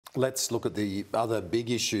Let's look at the other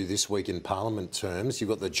big issue this week in Parliament terms. You've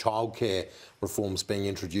got the childcare reforms being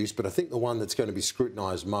introduced, but I think the one that's going to be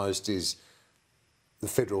scrutinised most is the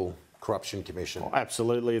Federal Corruption Commission. Oh,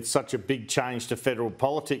 absolutely. It's such a big change to federal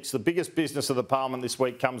politics. The biggest business of the Parliament this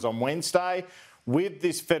week comes on Wednesday with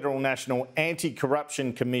this Federal National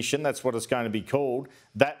Anti-Corruption Commission, that's what it's going to be called,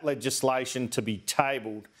 that legislation to be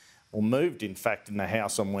tabled, or moved in fact, in the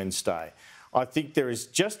House on Wednesday. I think there is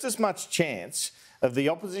just as much chance of the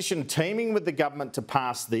opposition teaming with the government to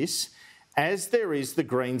pass this as there is the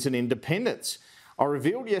Greens and Independents. I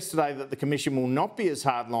revealed yesterday that the Commission will not be as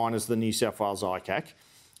hardline as the New South Wales ICAC.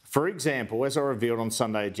 For example, as I revealed on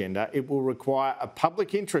Sunday Agenda, it will require a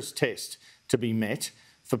public interest test to be met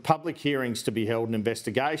for public hearings to be held in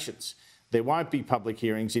investigations. There won't be public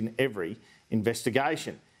hearings in every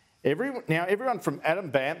investigation. Everyone from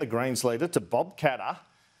Adam Bant, the Greens leader, to Bob Katter,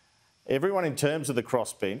 everyone in terms of the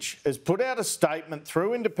crossbench, has put out a statement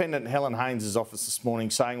through Independent Helen Haynes' office this morning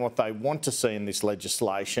saying what they want to see in this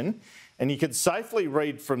legislation. And you can safely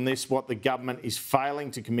read from this what the government is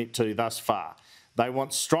failing to commit to thus far. They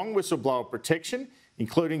want strong whistleblower protection,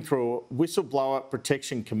 including through a Whistleblower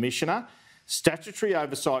Protection Commissioner, statutory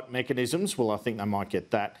oversight mechanisms, well, I think they might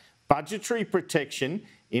get that, budgetary protection,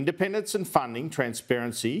 independence and funding,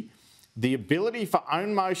 transparency, the ability for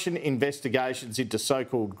own motion investigations into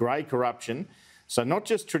so-called grey corruption, so not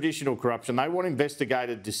just traditional corruption, they want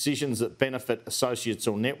investigated decisions that benefit associates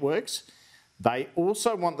or networks. They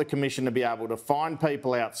also want the Commission to be able to find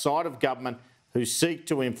people outside of government who seek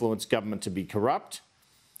to influence government to be corrupt.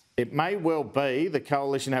 It may well be the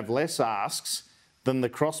Coalition have less asks than the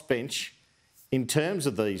crossbench in terms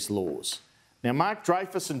of these laws. Now, Mark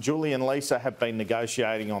Dreyfus and Julian Leeser have been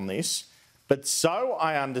negotiating on this, but so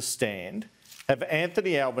I understand have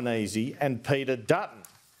Anthony Albanese and Peter Dutton.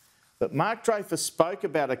 But Mark Dreyfus spoke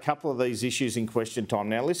about a couple of these issues in question time.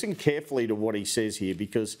 Now, listen carefully to what he says here,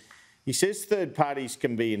 because he says third parties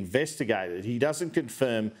can be investigated. He doesn't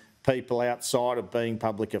confirm people outside of being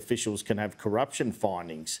public officials can have corruption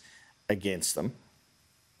findings against them.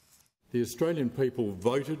 The Australian people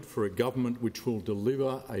voted for a government which will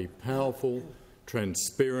deliver a powerful,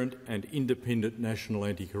 transparent and independent National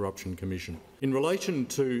Anti-Corruption Commission. In relation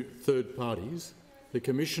to third parties, the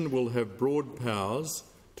Commission will have broad powers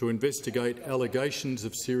to investigate allegations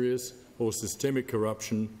of serious or systemic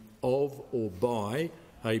corruption of or by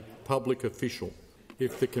a public official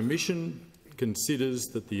if the Commission considers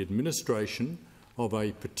that the administration of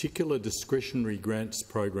a particular discretionary grants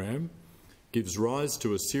program gives rise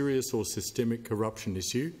to a serious or systemic corruption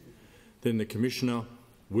issue, then the Commissioner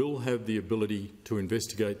will have the ability to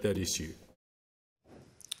investigate that issue.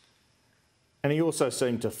 And he also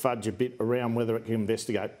seemed to fudge a bit around whether it can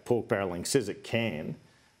investigate pork barrelling. Says it can,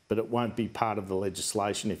 but it won't be part of the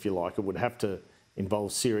legislation, if you like. It would have to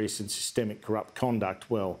involve serious and systemic corrupt conduct.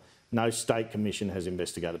 Well, no state commission has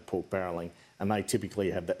investigated pork barrelling, and they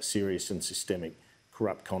typically have that serious and systemic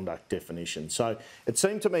corrupt conduct definition. So it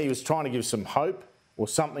seemed to me he was trying to give some hope or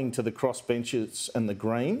something to the crossbenchers and the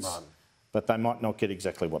Greens, but they might not get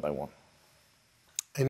exactly what they want.